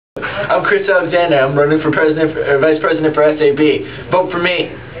I'm Chris Alexander. I'm running for vice president for SAB. Vote for me,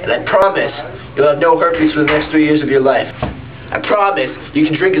 and I promise you'll have no herpes for the next 3 years of your life. I promise you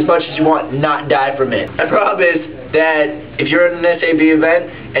can drink as much as you want and not die from it. I promise that if you're at an SAB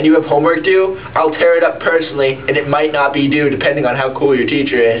event and you have homework due, I'll tear it up personally, and it might not be due depending on how cool your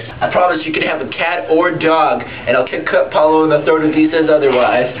teacher is. I promise you can have a cat or dog, and I'll kick Paulo in the throat if he says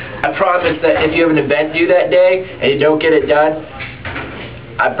otherwise. I promise that if you have an event due that day and you don't get it done,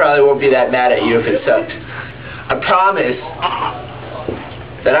 I probably won't be that mad at you if it sucks. I promise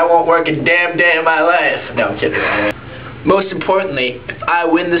that I won't work a damn day in my life. No, I'm kidding. Most importantly, if I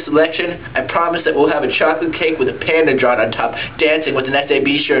win this election, I promise that we'll have a chocolate cake with a panda drawn on top, dancing with an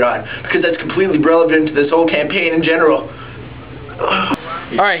SAB shirt on, because that's completely relevant to this whole campaign in general.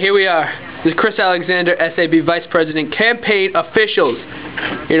 Alright, here we are. This is Chris Alexander, SAB Vice President, campaign officials.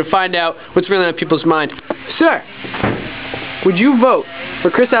 Here to find out what's really on people's mind. Sir, would you vote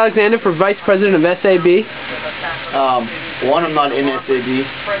for Chris Alexander for Vice President of SAB? One, I'm not in SAB.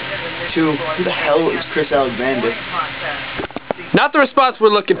 Two, who the hell is Chris Alexander? Not the response we're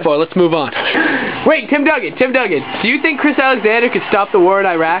looking for. Let's move on. Wait, Tim Duggan. Do you think Chris Alexander could stop the war in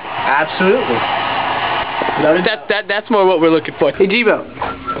Iraq? Absolutely. That's more what we're looking for. Hey, Jibo.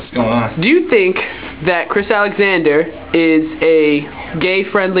 What's going on? Do you think that Chris Alexander is a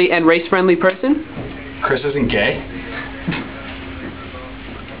gay-friendly and race-friendly person? Chris isn't gay?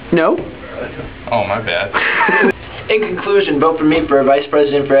 No? Oh, my bad. In conclusion, vote for me for vice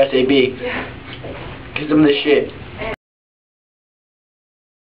president for SAB. Because I'm the shit.